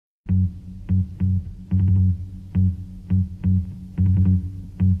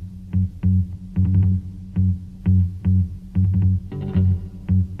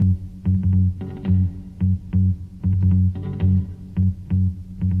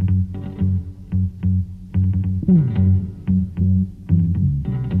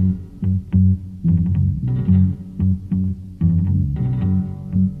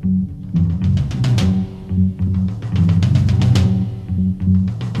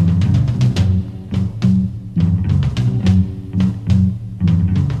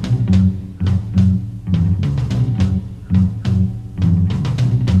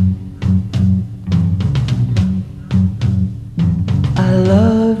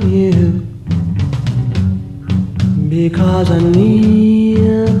Because I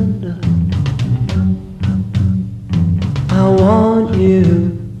need, I want you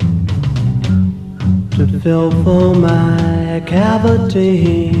to fill full my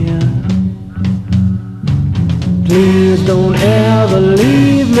cavity. Please don't ever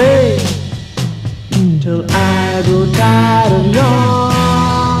leave me till I grow tired of yours.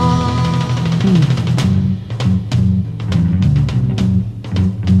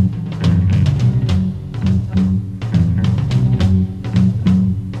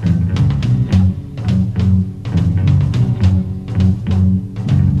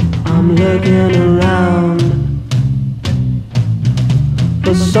 I'm looking around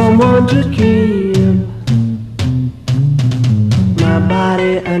for someone to keep my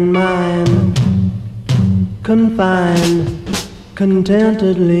body and mind confined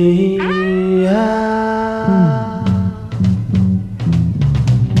contentedly.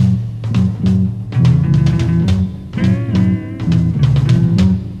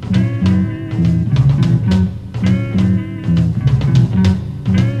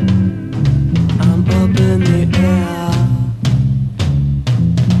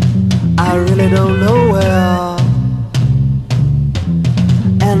 I really don't know where,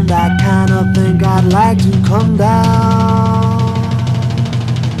 and I kinda think I'd like to come down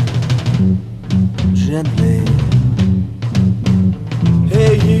gently.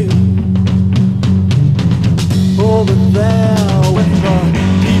 Hey you, over there with the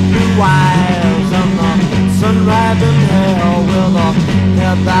deep blue eyes and the sun-ripened hair, with a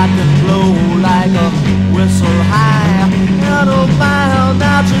hair that can blow like a whistle high. And a mile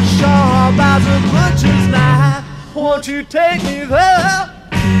not too sure about the butcher's knife. Won't you take me there?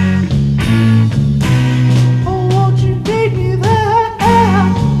 Oh, won't you take me there?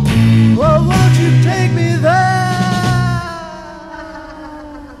 Oh, won't you take me there?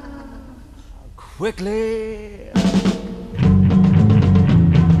 Quickly.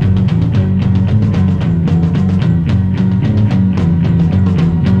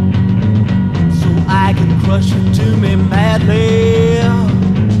 I can crush you to me madly,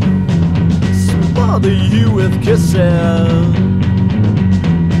 smother you with kisses,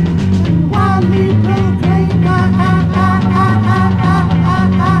 and wildly proclaim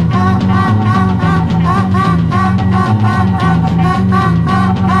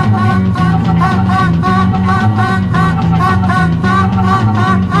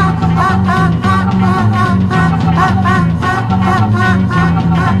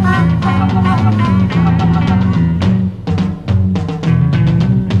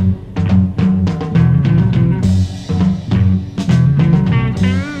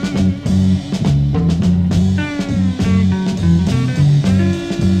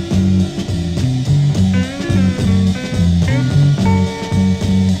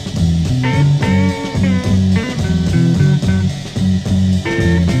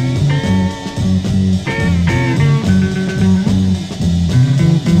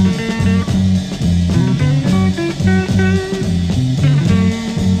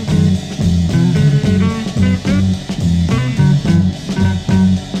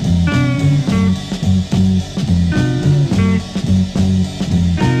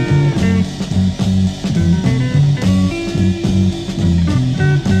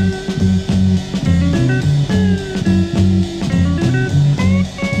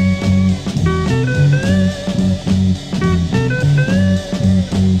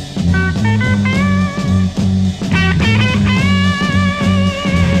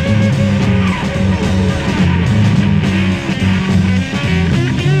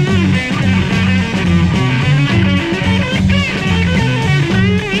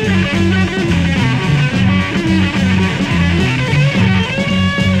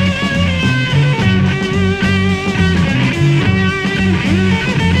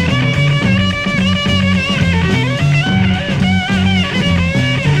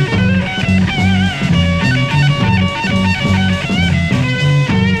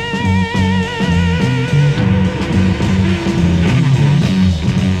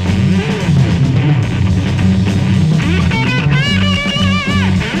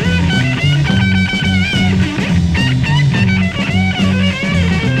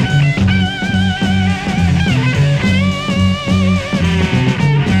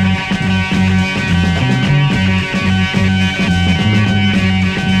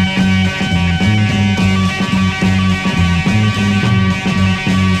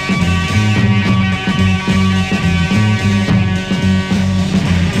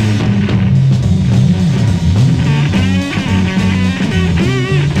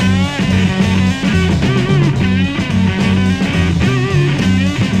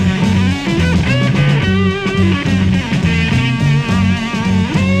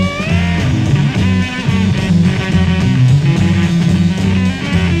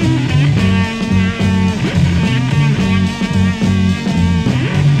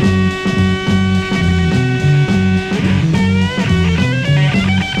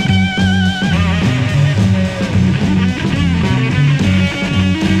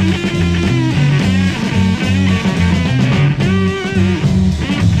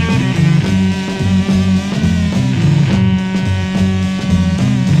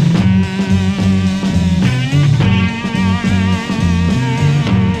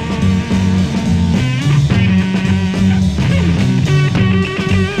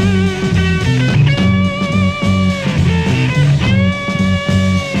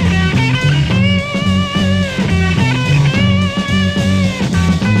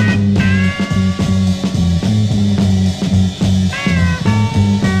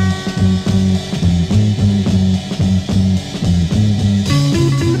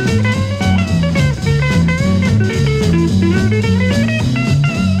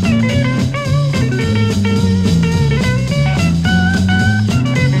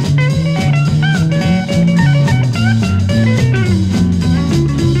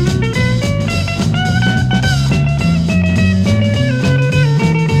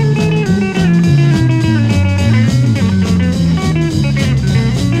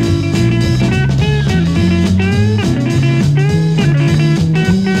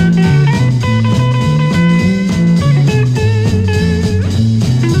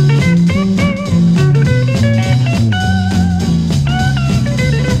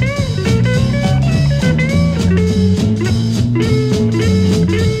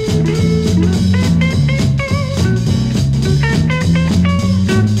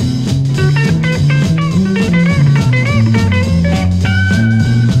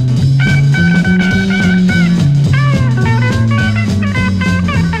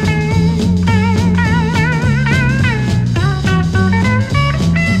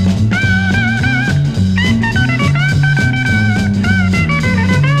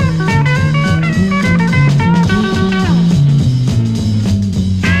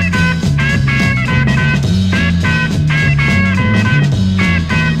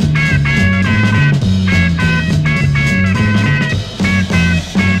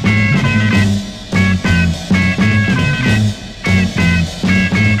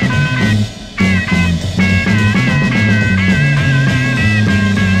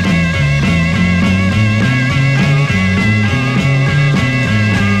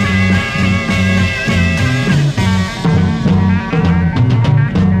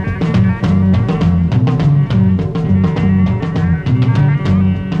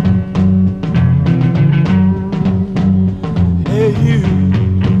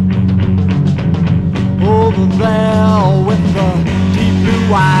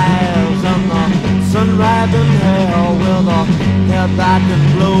sun-ripened hair with a head that can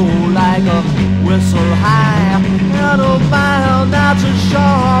blow like a whistle high, and a mile not so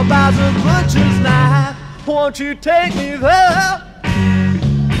sharp as a butcher's knife. Won't you take me there?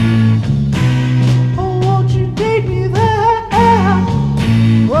 Oh, won't you take me there?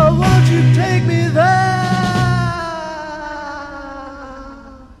 Oh, won't you take me there?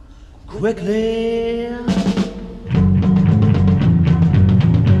 Quickly.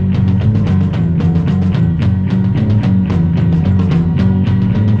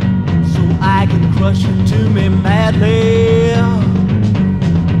 So I can crush you to me madly,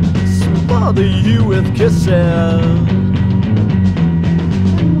 smother you with kisses,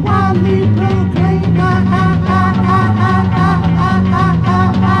 and wildly proclaim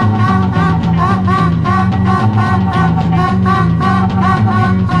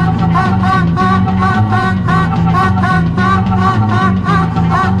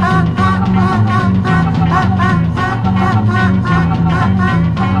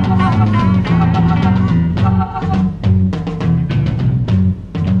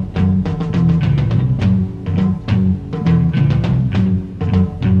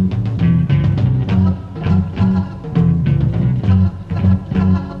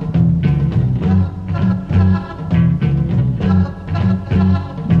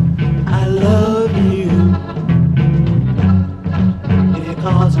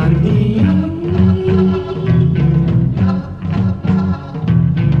because I need,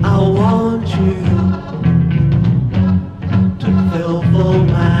 I want you to fill full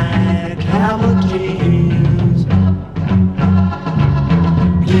my cavities.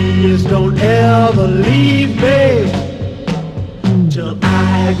 Please don't ever leave me till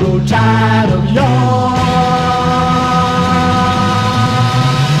I grow tired of your